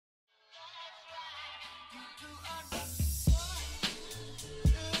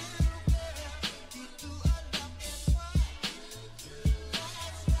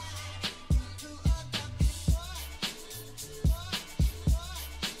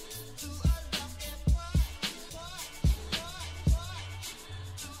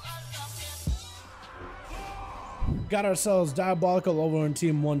got ourselves Diabolical over on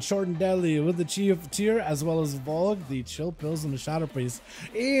Team 1, Short and Deadly with the Chief tier, as well as Volk, the Chill Pills, and the Shadow Priest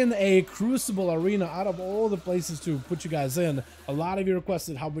in a Crucible arena. Out of all the places to put you guys in, a lot of you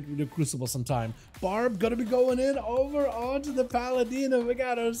requested how would we do Crucible sometime. Barb gonna be going in over onto the Paladino. We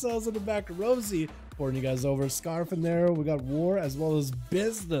got ourselves in the back, Rosie pouring you guys over. Scarf in there. We got War as well as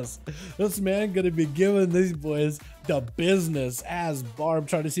Business. This man gonna be giving these boys the business as Barb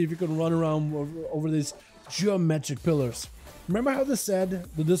trying to see if you can run around over these geometric pillars. Remember how they said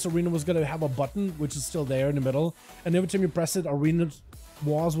that this arena was going to have a button which is still there in the middle, and every time you press it, arena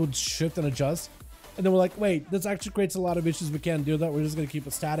walls would shift and adjust? And then we're like, wait, this actually creates a lot of issues. We can't do that. We're just going to keep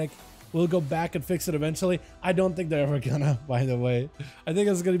it static. We'll go back and fix it eventually. I don't think they're ever gonna, by the way. I think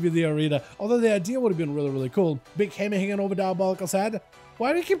it's going to be the arena. Although the idea would have been really, really cool. Big hammer hanging over Diabolical's head.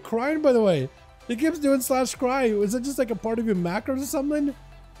 Why do you keep crying, by the way? He keeps doing /cry. Is it just like a part of your macros or something?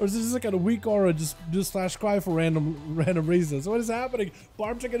 Or is it just like a weak aura, just do /cry for random reasons? What is happening?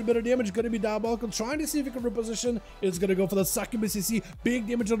 Barb taking a bit of damage, gonna be Diabolical, trying to see if he can reposition. It's gonna go for the Succubus CC. Big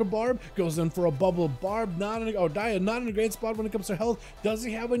damage on the Barb, goes in for a bubble. Barb not in a, Dia not in a great spot when it comes to health. Does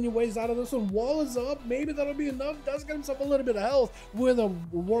he have any ways out of this one? Wall is up, maybe that'll be enough. Does get himself a little bit of health with a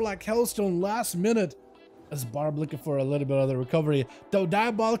Warlock Hellstone last minute. As Barb looking for a little bit of the recovery. Though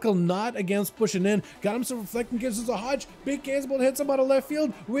Diabolical not against pushing in. Got himself reflecting, gives us a hodge. Big Casebolt hits him out of left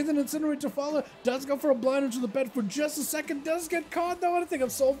field with an Incinerate to follow. Does go for a blind into the bed for just a second. Does get caught though. I think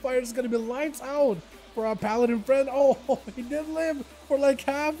of Soulfire is going to be lights out for our Paladin friend. Oh, he did live for like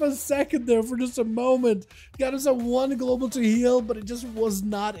half a second there for just a moment. Got himself one global to heal, but it just was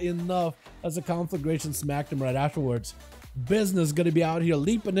not enough as the conflagration smacked him right afterwards. Business going to be out here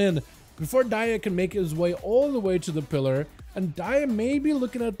leaping in before Dia can make his way all the way to the pillar, and Dia may be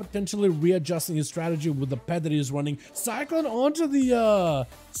looking at potentially readjusting his strategy with the pet that he's running. Cyclone onto the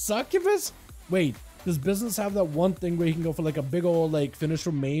Succubus? Wait, does Business have that one thing where he can go for like a big old like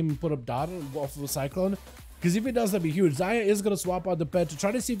finisher maim and put up dot off of a Cyclone? Because if he does, that'd be huge. Dia is going to swap out the pet to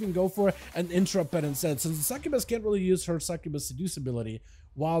try to see if he can go for an interrupt pet instead, since the Succubus can't really use her Succubus Seduce ability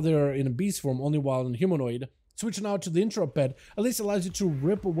while they're in a beast form, only while in humanoid. Switching out to the interrupt pet at least allows you to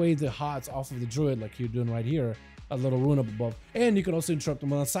rip away the HOTS off of the druid like you're doing right here, a little rune up above. And you can also interrupt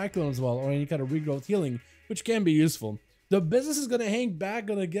them on a Cyclone as well, or any kind of regrowth healing, which can be useful. The Business is going to hang back,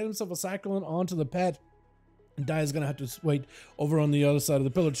 going to get himself a Cyclone onto the pet. And Dia is going to have to wait over on the other side of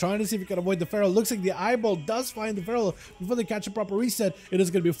the pillar, trying to see if he can avoid the Feral. Looks like the eyeball does find the Feral before they catch a proper reset. It is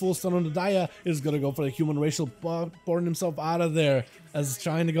going to be a full stun on the Dia. It is going to go for the human racial, pouring himself out of there as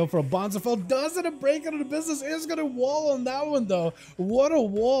trying to go for a Bonzafell. Doesn't a break out of the Business? Is going to wall on that one though. What a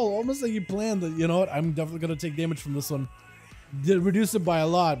wall. Almost like you planned that, you know what, I'm definitely going to take damage from this one. Did reduce it by a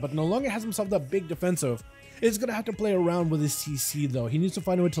lot, but no longer has himself that big defensive. Is going to have to play around with his CC though. He needs to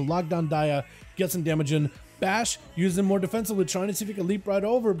find a way to lock down Dia, get some damage in. Bash, using more defensively, trying to see if he can leap right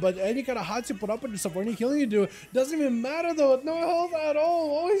over, but any kind of HOTS you put up on yourself or any healing you do doesn't even matter though. No health at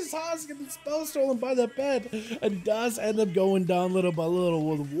all. Always HOTS get the spell stolen by the pet, and does end up going down little by little.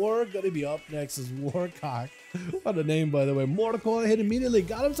 With War gonna be up next is Warcock. What a name, by the way. Mortal hit immediately,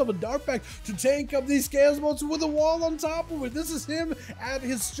 got himself a dart pack to tank up these Chaos Bolts with a wall on top of it. This is him at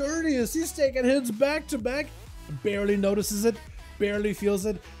his sturdiest. He's taking hits back to back, barely notices it. Barely feels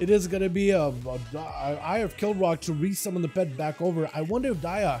it. It is going to be a Eye of Killrock to re-summon the pet back over. I wonder if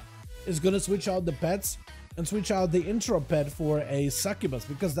Dia is going to switch out the pets and switch out the intro pet for a Succubus,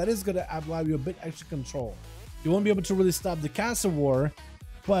 because that is going to allow you a bit extra control. You won't be able to really stop the Castle War,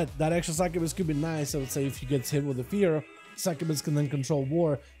 but that extra Succubus could be nice. I would say if he gets hit with a fear, Succubus can then control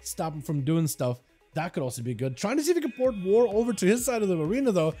War, stop him from doing stuff. That could also be good. Trying to see if he can port War over to his side of the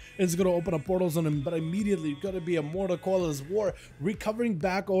arena though is going to open up portals on him, but immediately going to be a Mortal Coil as War recovering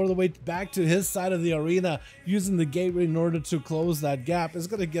back all the way back to his side of the arena, using the gateway in order to close that gap. Is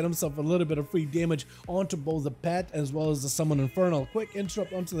going to get himself a little bit of free damage onto both the pet as well as the Summon Infernal. Quick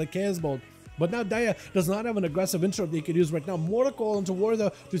interrupt onto the Chaos Bolt. But now Dia does not have an aggressive interrupt that he could use right now. Mortal Coil into War though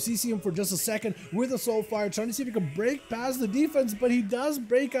to CC him for just a second with a Soulfire, trying to see if he can break past the defense, but he does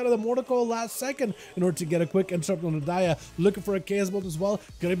break out of the Mortal Coil last second in order to get a quick interrupt on the Dia. Looking for a Chaos Bolt as well.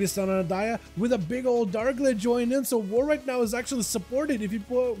 Gonna be stunned on a Dia with a big old Dark Glare joining in. So War right now is actually supported. If he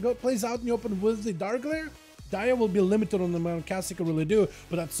plays out in the open with the Dark Glare, Dia will be limited on the amount of cast he can really do,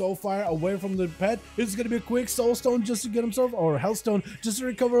 but that Soulfire away from the pet is going to be a quick Soulstone just to get himself, or Hellstone, just to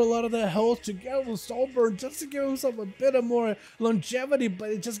recover a lot of the health, to get with Soulburn, just to give himself a bit of more longevity, but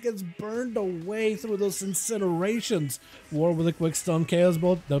it just gets burned away through those incinerations. War with a quick stun, Chaos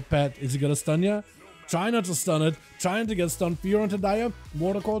Bolt, the pet, is he going to stun you? Trying not to stun it, trying to get stun fear onto Dia,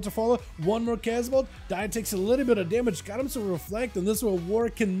 Mortal Coil to follow, one more Chaos Bolt. Dia takes a little bit of damage, got him to reflect, and this one War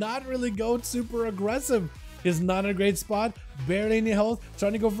cannot really go super aggressive. He's not in a great spot, barely any health,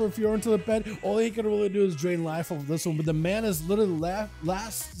 trying to go for a Fury into the pet. All he can really do is drain life off this one, but the man is literally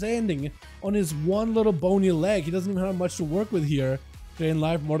last standing on his one little bony leg. He doesn't even have much to work with here. Drain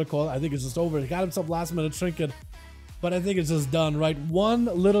life, Mortal, I think it's just over. He got himself last minute trinket, but I think it's just done, right? One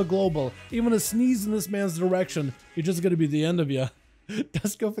little global, even a sneeze in this man's direction, it's just gonna be the end of you.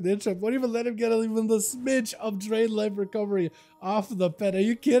 Does go for the intro. Won't even let him get even the smidge of drain life recovery off the pet. Are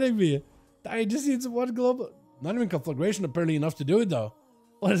you kidding me? I just needs one global. Not even conflagration apparently enough to do it though.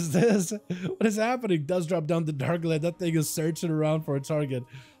 What is this? What is happening? Does drop down the Darklight. That thing is searching around for a target.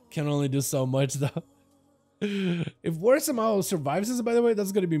 Can only do so much though. If War somehow survives this, by the way,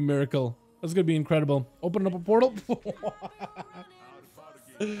 that's gonna be a miracle. That's gonna be incredible. Open up a portal.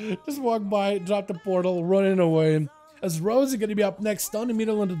 Just walk by, drop the portal, running away. As Rose is going to be up next, stunned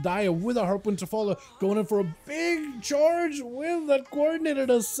immediately into Dia with a Harpoon to follow, going in for a big charge with that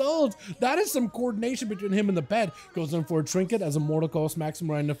coordinated assault. That is some coordination between him and the pet. Goes in for a trinket as a Mortal Call smacks him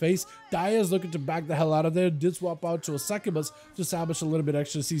right in the face. Dia is looking to back the hell out of there. Did swap out to a Succubus to establish a little bit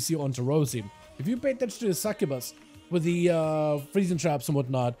extra CC onto Rosie. If you pay attention to the Succubus with the freezing traps and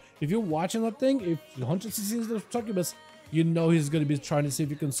whatnot, if you're watching that thing, if you 100 CCs the Succubus, you know he's going to be trying to see if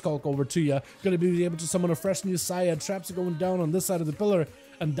he can skulk over to you. Going to be able to summon a fresh new Saya. Traps are going down on this side of the pillar.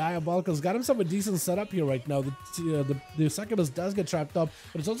 And Diabolical's got himself a decent setup here right now. The Succubus does get trapped up,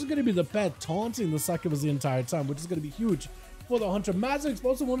 but it's also going to be the pet taunting the Succubus the entire time, which is going to be huge for the Hunter. Massive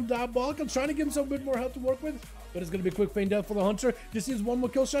explosive one to Diabolical, trying to give himself a bit more health to work with, but it's going to be a quick feint death for the Hunter. Just sees one more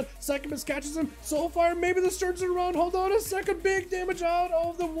kill shot. Succubus catches him. Soulfire, maybe this turns it around. Hold on a second. Big damage out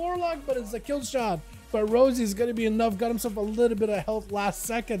of the Warlock, but it's a kill shot. But Rosie's going to be enough, got himself a little bit of health last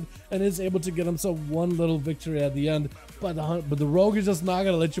second, and is able to get himself one little victory at the end. But the Rogue is just not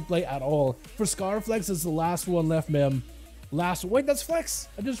going to let you play at all. For Scarflex, it's the last one left, man. Wait, that's Flex.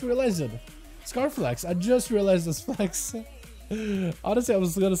 I just realized it. Scarflex. I just realized that's Flex. Honestly, I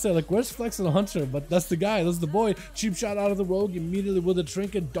was going to say, like, where's Flex and Hunter? But that's the guy. That's the boy. Cheap shot out of the Rogue immediately with a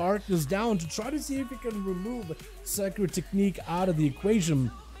trinket. Darkness down to try to see if he can remove Sacred Technique out of the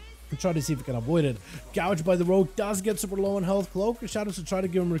equation. And try to see if he can avoid it. Gouged by the Rogue, does get super low on health. Cloak Shadows to try to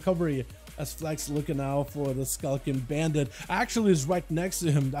give him recovery. As Flex looking out for the Skulking Bandit. Actually is right next to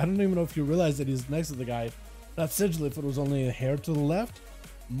him. I don't even know if you realize that he's next to the guy. That sigil, if it was only a hair to the left,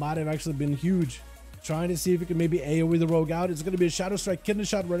 might have actually been huge. Trying to see if he can maybe AoE the Rogue out. It's going to be a Shadow Strike, Kidney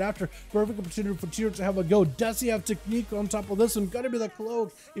Shot right after. Perfect opportunity for Tyr to have a go. Does he have technique on top of this one? Going to be the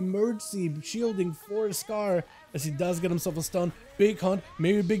Cloak, Emergency, shielding for Scar. As he does get himself a stun. Big hunt,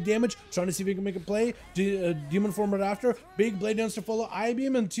 maybe big damage. Trying to see if he can make a play. Demon Form right after. Big Blade Dance to follow.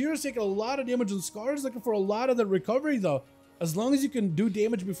 I-Beam, and Tyr's taking a lot of damage, and Scar's looking for a lot of the recovery though. As long as you can do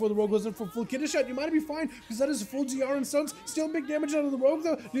damage before the Rogue goes in for full Kidney Shot, you might be fine, because that is full GR and stuns. Still big damage out of the Rogue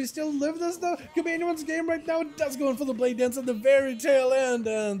though. Do you still live this though? Could be anyone's game right now. It does go in for the Blade Dance at the very tail end,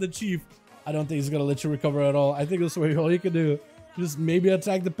 and the Chief, I don't think he's gonna let you recover at all. I think that's where all you can do. Just maybe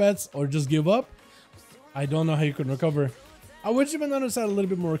attack the pets or just give up. I don't know how you can recover. I wish even understand a little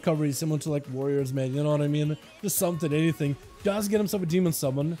bit more recovery, similar to like Warriors, man. You know what I mean? Just something, anything. Does get himself a Demon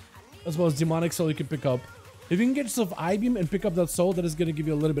Summon, as well as Demonic Soul you can pick up. If you can get yourself I-Beam and pick up that soul, that is going to give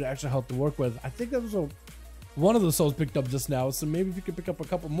you a little bit extra health to work with. I think that was one of the souls picked up just now, so maybe if you could pick up a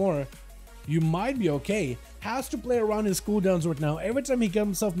couple more, you might be okay. Has to play around his cooldowns right now. Every time he gets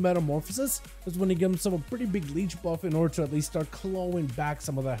himself Metamorphosis, is when he gets himself a pretty big leech buff in order to at least start clawing back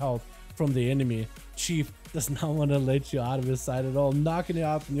some of the health from the enemy. Chief does not want to let you out of his side at all, knocking you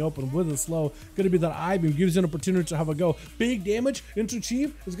out in the open with a slow. Gonna be that I-Beam, gives you an opportunity to have a go. Big damage into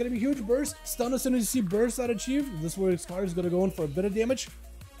Chief. It's gonna be huge burst. Stun as soon as you see burst out of Chief. This is where Scar is gonna go in for a bit of damage.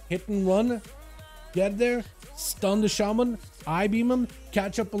 Hit and run. Get there. Stun the Shaman. I-Beam him.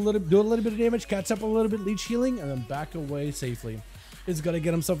 Catch up a little, do a little bit of damage. Catch up a little bit, leech healing, and then back away safely. He's gonna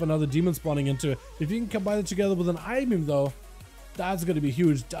get himself another demon spawning into it. If you can combine it together with an I-Beam though, that's gonna be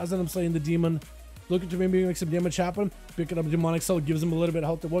huge. Doesn't him slaying the demon. Looking to maybe make some damage happen. Picking up a Demonic Soul gives him a little bit of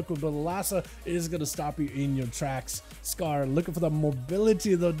health to work with, but Lhasa is going to stop you in your tracks. Scar looking for that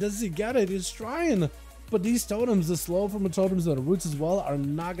mobility though. Does he get it? He's trying. But these totems, the slow from the totems that are roots as well, are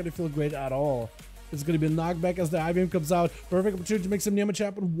not going to feel great at all. It's going to be a knockback as the I-Beam comes out. Perfect opportunity to make some damage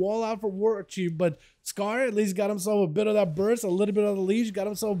happen. Wall out for War Chief, but Scar at least got himself a bit of that burst, a little bit of the leech, got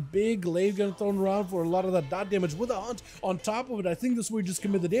himself big glaive gun thrown around for a lot of that dot damage with a hunt on top of it. I think this is where you just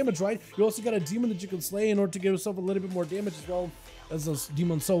commit the damage, right? You also got a demon that you can slay in order to give yourself a little bit more damage as well as a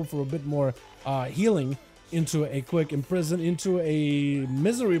demon soul for a bit more healing into a quick imprison, into a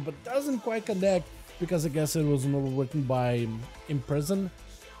misery, but doesn't quite connect because I guess it was overwritten by imprison.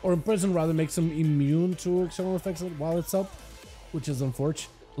 Or imprison rather makes him immune to external effects while it's up, which is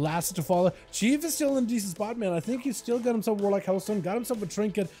unfortunate. Last to follow. Chief is still in a decent spot, man. I think he's still got himself Warlock Hellstone, got himself a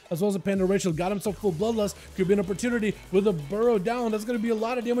Trinket, as well as a Panda Rachel, got himself full Bloodlust. Could be an opportunity with a Burrow down. That's going to be a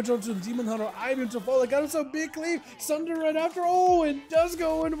lot of damage onto the Demon Hunter. Item to follow. Got himself Big Cleave. Sunder right after. Oh, it does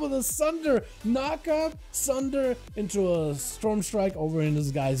go in with a Sunder. Knock up Sunder into a Storm Strike over in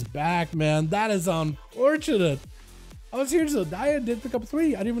this guy's back, man. That is unfortunate. I was here to die. I did pick up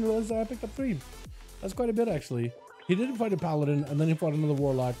 3. I didn't even realize that I picked up 3. That's quite a bit, actually. He did fight a Paladin, and then he fought another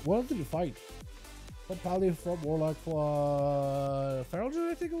Warlock. What else did he fight? What Paladin fought Warlock for Feral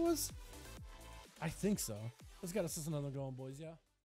Druid, I think it was? I think so. Let's get us another going, boys, yeah?